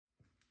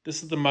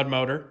This is the mud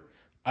motor.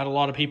 I had a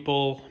lot of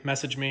people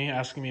message me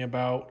asking me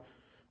about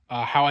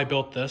how I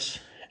built this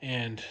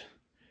and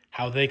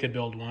how they could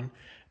build one,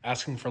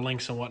 asking for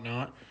links and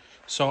whatnot.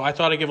 So I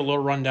thought I'd give a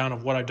little rundown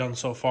of what I've done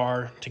so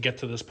far to get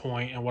to this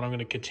point and what I'm going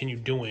to continue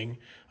doing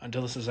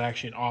until this is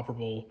actually an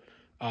operable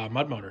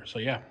mud motor. So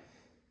yeah.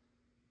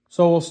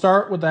 So we'll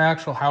start with the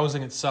actual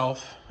housing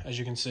itself, as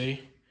you can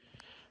see.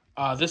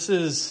 This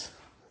is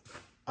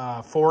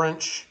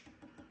 4-inch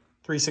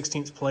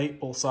 3/16 plate,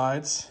 both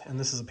sides, and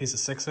this is a piece of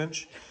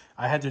 6-inch.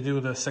 I had to do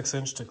the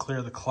 6-inch to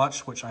clear the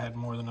clutch, which I had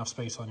more than enough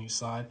space on each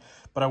side,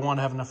 but I wanted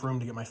to have enough room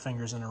to get my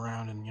fingers in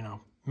around and, you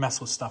know, mess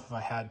with stuff if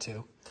I had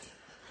to.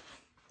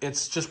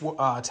 It's just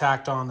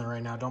tacked on there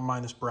right now. Don't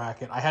mind this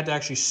bracket. I had to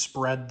actually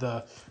spread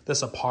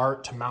this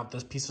apart to mount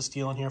this piece of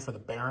steel in here for the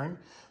bearing.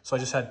 So I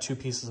just had 2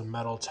 pieces of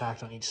metal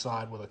tacked on each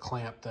side with a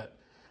clamp that,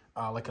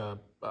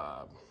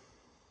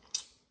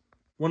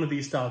 one of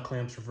these style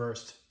clamps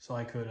reversed so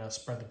I could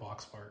spread the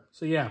box apart.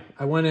 So yeah,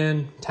 I went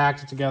in,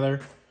 tacked it together.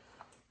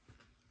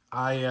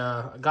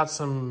 I got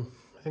some,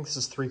 I think this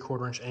is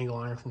 3/4 inch angle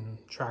iron from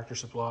Tractor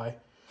Supply.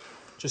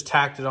 Just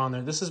tacked it on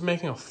there. This is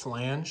making a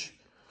flange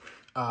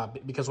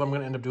because what I'm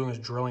gonna end up doing is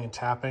drilling and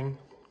tapping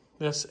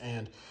this,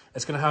 and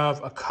it's gonna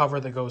have a cover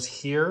that goes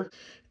here,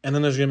 and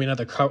then there's gonna be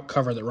another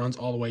cover that runs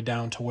all the way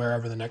down to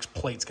wherever the next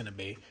plate's gonna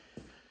be.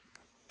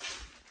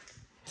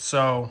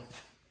 So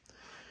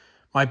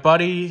my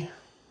buddy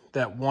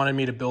that wanted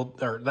me to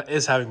build, or that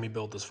is having me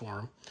build this for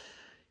him,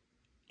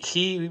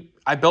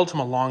 I built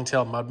him a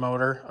long-tail mud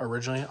motor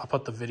originally. I'll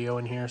put the video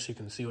in here so you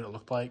can see what it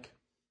looked like.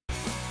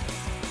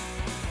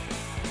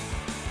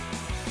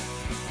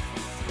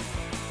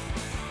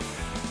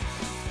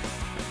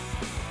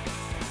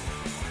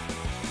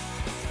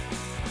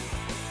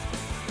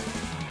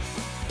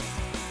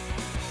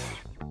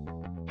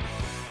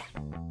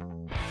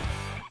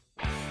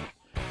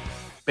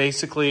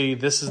 Basically,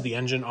 this is the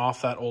engine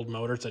off that old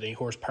motor. It's an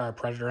 8-horsepower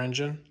Predator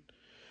engine.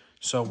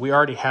 So we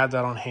already had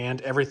that on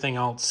hand. Everything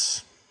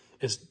else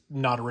is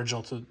not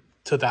original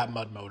to that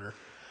mud motor.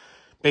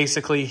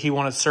 Basically, he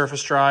wanted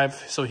surface drive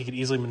so he could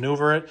easily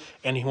maneuver it,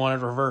 and he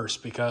wanted reverse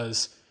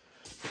because,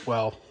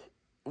 well,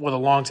 with a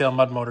long-tail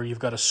mud motor, you've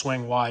got to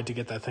swing wide to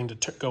get that thing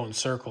to go in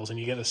circles, and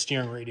you get a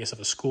steering radius of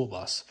a school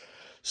bus.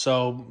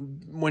 So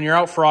when you're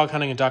out frog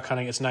hunting and duck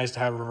hunting, it's nice to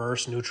have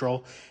reverse,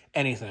 neutral,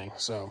 anything.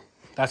 So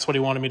that's what he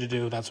wanted me to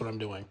do. That's what I'm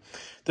doing.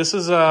 This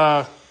is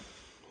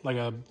like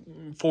a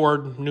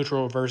Ford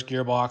neutral reverse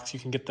gearbox.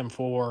 You can get them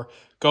for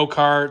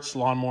go-karts,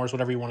 lawnmowers,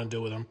 whatever you want to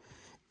do with them.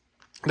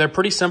 They're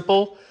pretty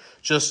simple.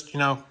 Just, you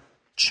know,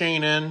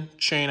 chain in,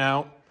 chain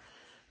out.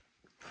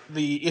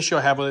 The issue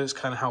I have with it is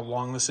kind of how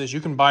long this is.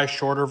 You can buy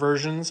shorter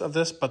versions of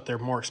this, but they're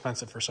more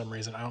expensive for some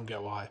reason. I don't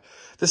get why.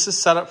 This is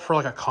set up for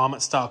like a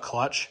Comet-style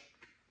clutch,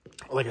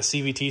 like a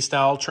CVT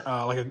style,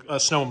 like a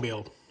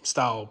snowmobile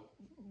style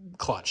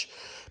clutch.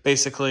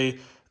 Basically,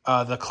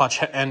 the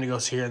clutch end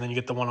goes here, and then you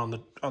get the one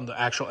on the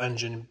actual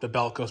engine. The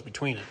belt goes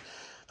between it.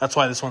 That's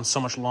why this one's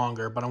so much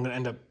longer, but I'm going to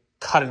end up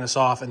cutting this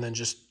off and then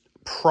just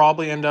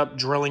probably end up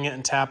drilling it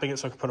and tapping it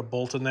so I can put a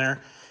bolt in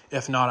there.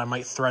 If not, I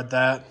might thread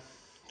that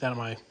down to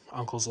my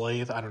uncle's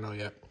lathe. I don't know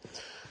yet.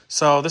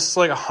 So this is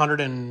like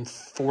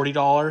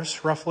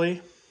 $140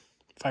 roughly,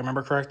 if I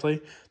remember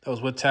correctly. That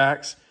was with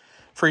tax.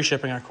 Free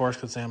shipping, of course,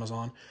 because it's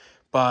Amazon.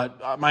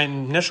 But my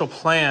initial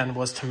plan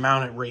was to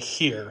mount it right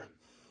here,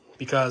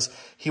 because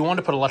he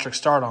wanted to put electric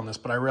start on this,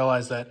 but I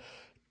realized that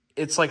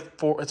it's like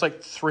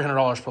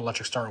 $300 per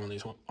electric start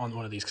on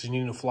one of these because you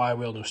need a new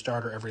flywheel, new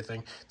starter,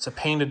 everything. It's a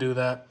pain to do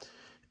that,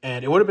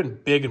 and it would have been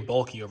big and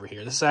bulky over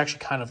here. This is actually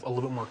kind of a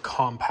little bit more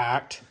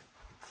compact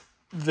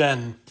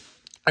than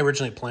I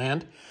originally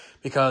planned,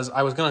 because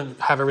I was going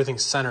to have everything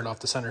centered off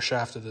the center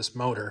shaft of this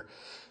motor.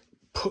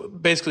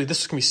 Basically, this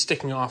is going to be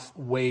sticking off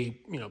way,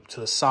 you know, to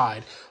the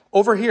side.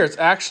 Over here, it's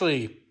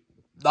actually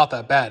not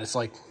that bad. It's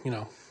like, you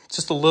know,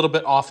 just a little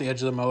bit off the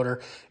edge of the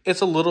motor. It's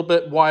a little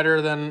bit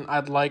wider than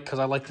I'd like because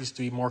I like these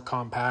to be more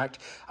compact.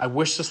 I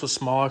wish this was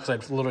smaller because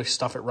I'd literally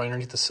stuff it right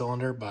underneath the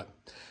cylinder, but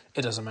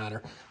it doesn't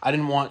matter. I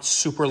didn't want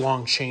super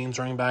long chains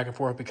running back and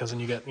forth because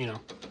then you get, you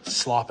know,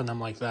 slopping them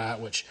like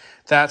that, which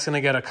that's going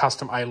to get a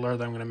custom idler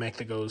that I'm going to make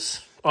that goes,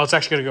 well, it's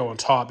actually going to go on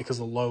top because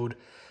the load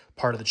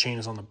part of the chain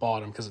is on the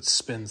bottom because it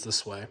spins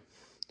this way.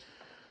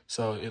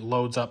 So it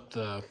loads up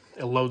the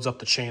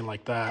chain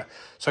like that.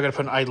 So I got to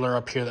put an idler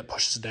up here that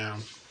pushes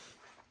down.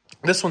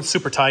 This one's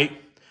super tight.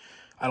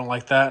 I don't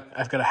like that.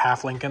 I've got a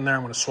half link in there.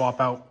 I'm going to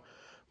swap out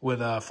with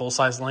a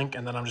full-size link,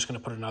 and then I'm just going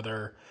to put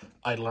another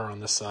idler on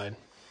this side.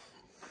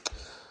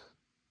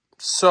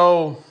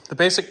 So the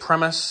basic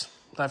premise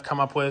that I've come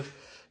up with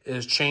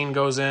is chain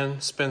goes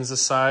in, spins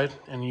this side,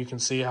 and you can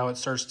see how it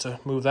starts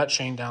to move that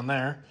chain down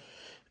there.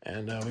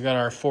 And we got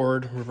our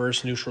forward,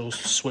 reverse, neutral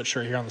switch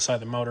right here on the side of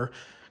the motor.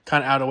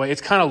 Kind of out of the way.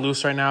 It's kind of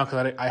loose right now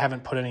because I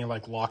haven't put any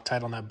like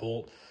Loctite on that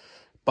bolt.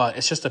 But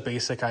it's just a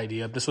basic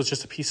idea. This was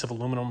just a piece of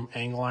aluminum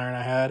angle iron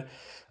I had.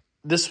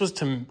 This was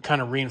to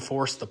kind of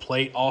reinforce the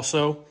plate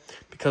also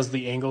because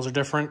the angles are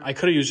different. I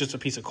could have used just a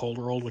piece of cold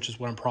rolled, which is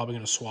what I'm probably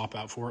going to swap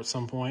out for at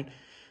some point.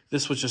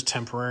 This was just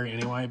temporary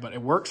anyway, but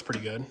it works pretty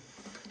good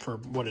for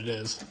what it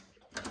is.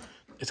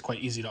 It's quite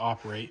easy to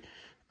operate.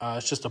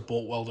 It's just a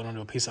bolt welded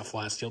onto a piece of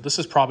flat steel. This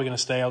is probably going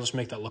to stay. I'll just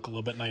make that look a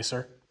little bit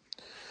nicer.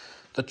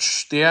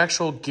 The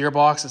actual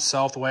gearbox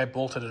itself, the way I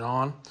bolted it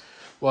on,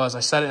 was I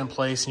set it in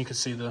place, and you can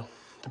see the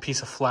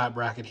piece of flat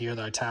bracket here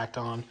that I tacked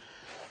on.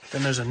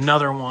 Then there's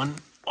another one.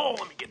 Oh,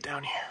 let me get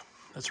down here.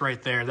 That's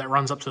right there. That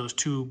runs up to those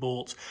 2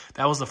 bolts.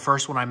 That was the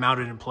first one I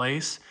mounted in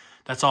place.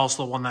 That's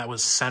also the one that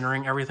was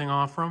centering everything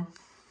off from.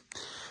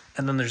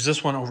 And then there's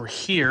this one over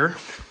here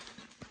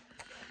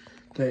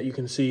that you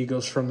can see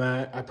goes from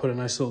that. I put a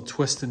nice little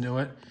twist into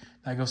it.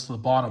 That goes to the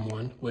bottom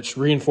one, which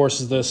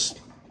reinforces this.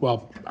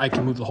 Well, I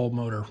can move the whole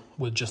motor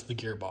with just the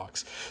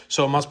gearbox.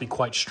 So it must be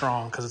quite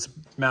strong because it's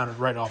mounted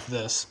right off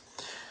this.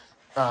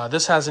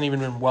 This hasn't even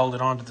been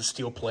welded onto the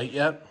steel plate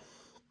yet.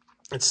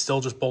 It's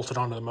still just bolted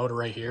onto the motor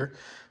right here.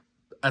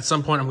 At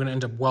some point, I'm going to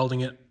end up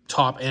welding it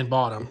top and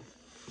bottom.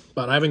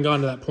 But I haven't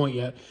gotten to that point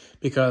yet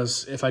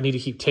because if I need to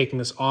keep taking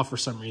this off for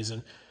some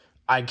reason,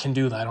 I can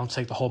do that. I don't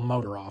take the whole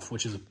motor off,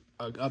 which is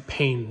a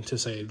pain to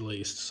say the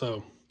least.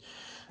 So,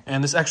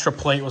 and this extra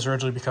plate was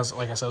originally because,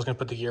 like I said, I was going to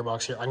put the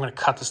gearbox here. I'm going to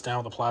cut this down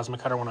with a plasma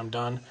cutter when I'm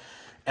done.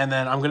 And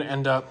then I'm going to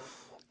end up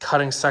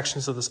cutting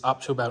sections of this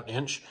up to about 1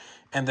 inch.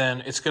 And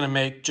then it's going to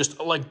make just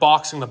like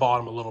boxing the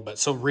bottom a little bit.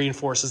 So it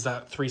reinforces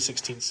that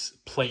 3/16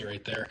 plate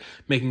right there,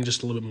 making it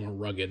just a little bit more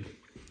rugged.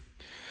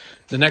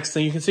 The next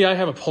thing you can see, I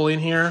have a pulley in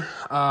here.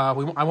 I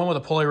went with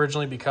a pulley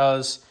originally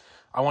because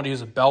I wanted to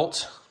use a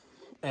belt,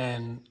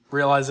 and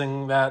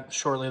realizing that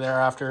shortly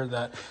thereafter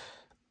that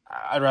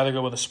I'd rather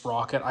go with a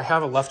sprocket. I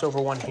have a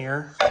leftover one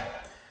here,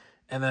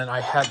 and then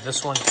I had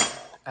this one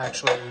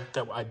actually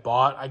that I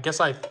bought. I guess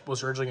I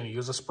was originally going to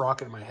use a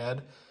sprocket in my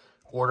head,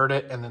 ordered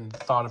it, and then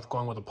thought of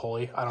going with a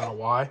pulley. I don't know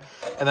why.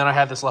 And then I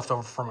had this left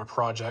over from a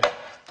project.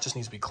 It just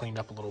needs to be cleaned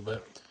up a little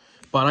bit.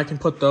 But I can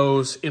put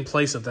those in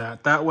place of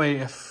that. That way,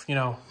 if, you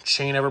know,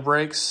 chain ever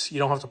breaks, you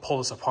don't have to pull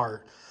this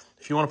apart.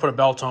 If you want to put a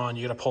belt on,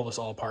 you got to pull this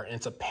all apart. And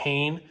it's a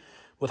pain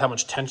with how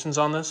much tension's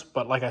on this.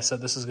 But like I said,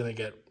 this is going to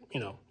get,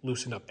 you know,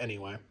 loosened up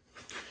anyway.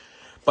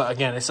 But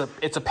again, it's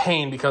a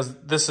pain because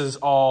this is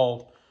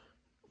all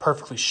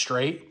perfectly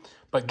straight.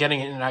 But getting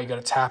it in and out, you got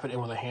to tap it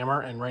in with a hammer.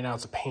 And right now,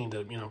 it's a pain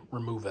to, you know,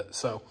 remove it.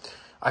 So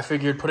I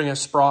figured putting a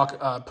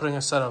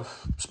set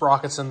of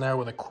sprockets in there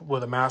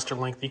with a master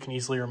length you can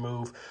easily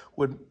remove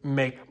would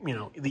make, you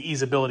know, the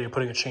easeability of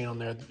putting a chain on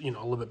there, you know,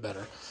 a little bit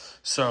better.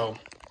 So,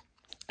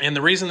 and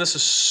the reason this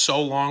is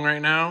so long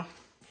right now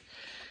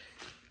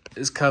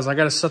is because I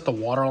got to set the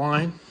water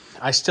line.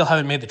 I still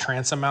haven't made the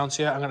transom mounts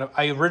yet.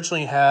 I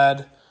originally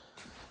had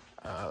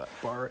that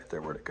bar right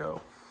there. Where'd it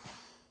go?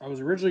 I was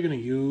originally going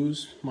to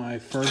use my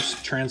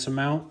first transom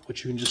mount,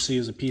 which you can just see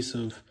as a piece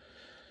of,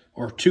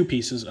 or 2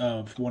 pieces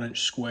of 1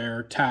 inch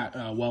square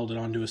welded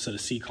onto a set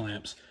of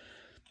C-clamps.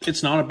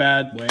 It's not a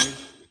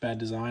bad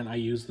design. I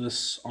use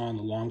this on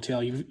the long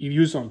tail. You've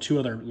used it on 2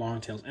 other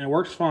long tails, and it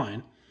works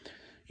fine.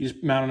 You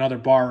just mount another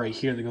bar right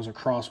here that goes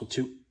across with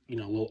 2, you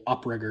know, little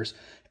upriggers,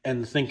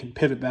 and the thing can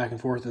pivot back and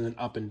forth and then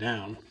up and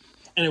down.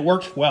 And it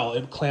worked well.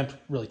 It clamped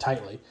really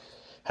tightly.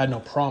 Had no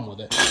problem with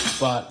it.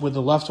 But with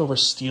the leftover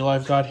steel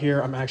I've got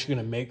here, I'm actually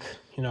going to make,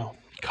 you know,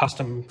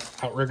 custom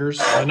outriggers.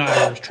 Not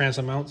outriggers,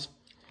 transom mounts.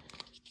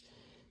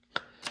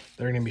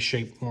 They're going to be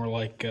shaped more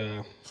like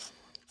that.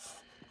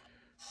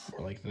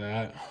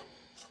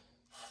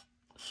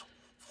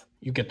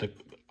 You get the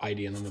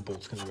idea, and then the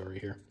bolt's going to go right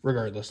here.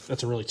 Regardless,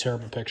 that's a really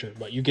terrible picture,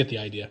 but you get the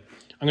idea.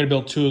 I'm going to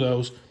build 2 of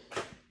those,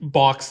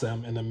 box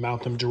them, and then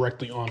mount them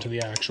directly onto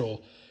the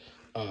actual,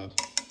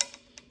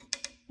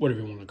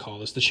 whatever you want to call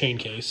this, the chain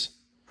case.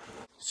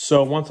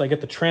 So once I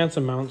get the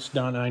transom mounts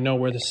done and I know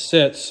where this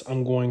sits,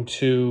 I'm going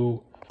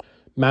to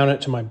mount it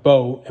to my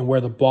boat, and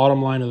where the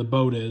bottom line of the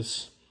boat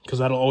is, because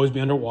that'll always be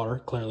underwater,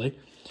 clearly.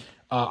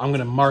 I'm going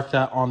to mark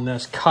that on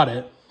this, cut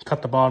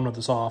the bottom of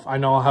this off. I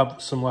know I'll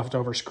have some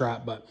leftover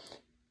scrap, but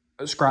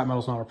scrap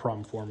metal's not a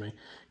problem for me,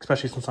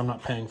 especially since I'm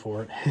not paying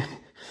for it.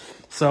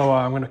 So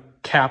I'm going to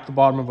cap the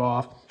bottom of it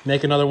off,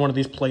 make another one of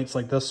these plates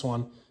like this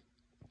one,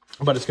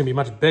 but it's going to be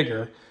much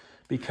bigger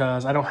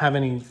because I don't have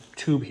any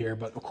tube here.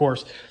 But of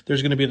course,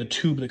 there's going to be the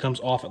tube that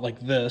comes off it like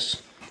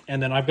this,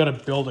 and then I've got to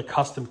build a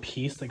custom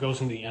piece that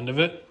goes in the end of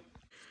it.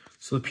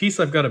 So the piece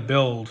I've got to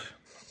build,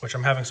 which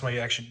I'm having somebody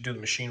actually do the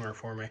machine work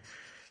for me,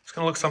 it's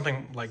going to look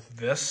something like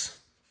this.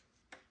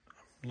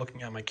 I'm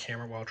looking at my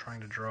camera while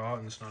trying to draw,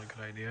 and it's not a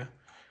good idea.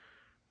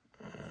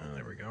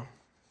 There we go.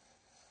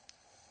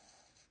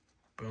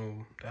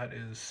 Boom. That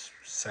is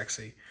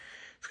sexy.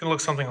 It's going to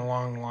look something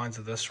along the lines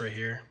of this right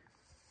here.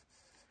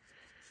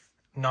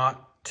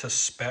 Not to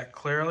spec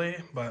clearly,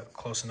 but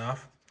close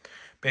enough.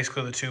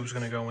 Basically, the tube's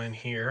going to go in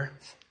here.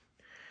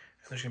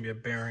 And there's going to be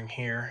a bearing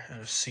here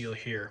and a seal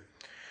here.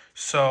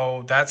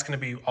 So that's going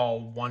to be all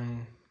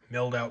one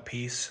milled out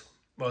piece.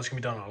 Well, it's going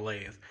to be done on a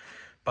lathe.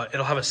 But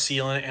it'll have a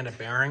seal in it and a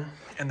bearing.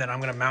 And then I'm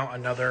going to mount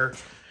another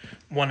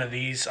one of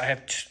these. I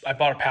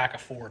bought a pack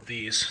of 4 of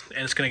these,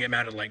 and it's going to get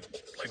mounted like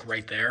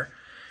right there.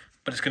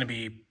 But it's going to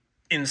be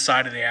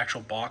inside of the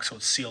actual box, so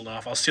it's sealed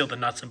off. I'll seal the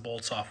nuts and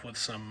bolts off with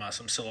some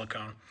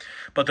silicone,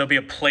 but there'll be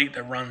a plate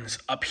that runs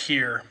up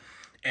here,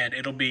 and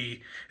it'll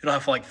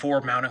have like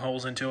 4 mounting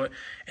holes into it,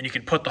 and you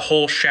can put the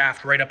whole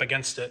shaft right up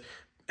against it,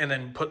 and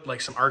then put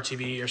like some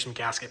RTV or some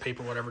gasket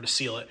paper, whatever, to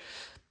seal it.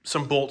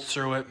 Some bolts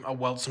through it. I'll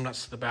weld some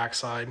nuts to the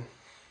backside,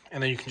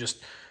 and then you can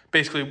just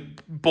basically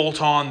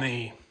bolt on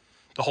the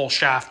whole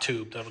shaft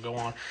tube that'll go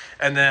on.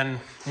 And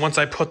then once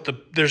I put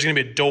there's going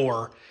to be a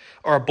door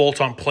or a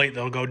bolt-on plate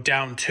that'll go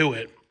down to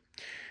it,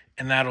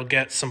 and that'll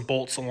get some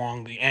bolts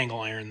along the angle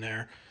iron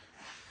there.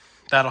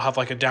 That'll have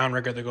like a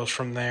downrigger that goes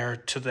from there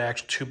to the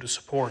actual tube to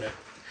support it.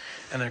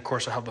 And then, of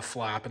course, I'll have the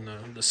flap and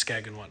the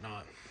skeg and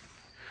whatnot.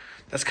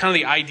 That's kind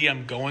of the idea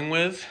I'm going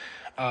with.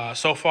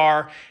 So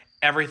far,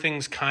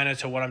 everything's kind of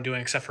to what I'm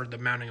doing, except for the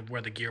mounting of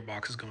where the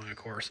gearbox is going, of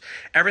course.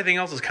 Everything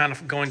else is kind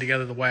of going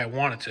together the way I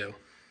want it to.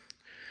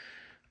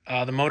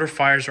 The motor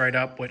fires right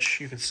up,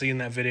 which you can see in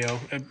that video.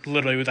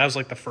 Literally, that was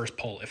like the first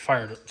pull. It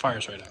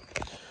fires right up.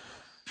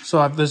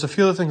 So there's a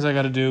few other things I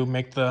got to do.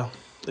 Make the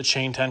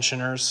chain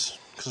tensioners,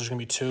 because there's going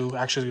to be 2.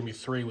 Actually, there's going to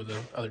be 3 with the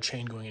other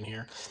chain going in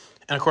here.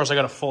 And, of course, I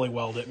got to fully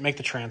weld it, make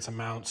the transom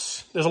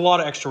mounts. There's a lot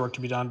of extra work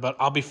to be done, but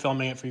I'll be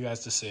filming it for you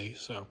guys to see.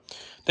 So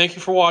thank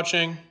you for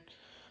watching.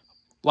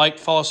 Like,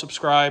 follow,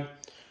 subscribe.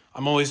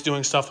 I'm always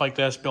doing stuff like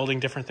this,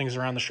 building different things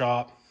around the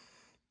shop.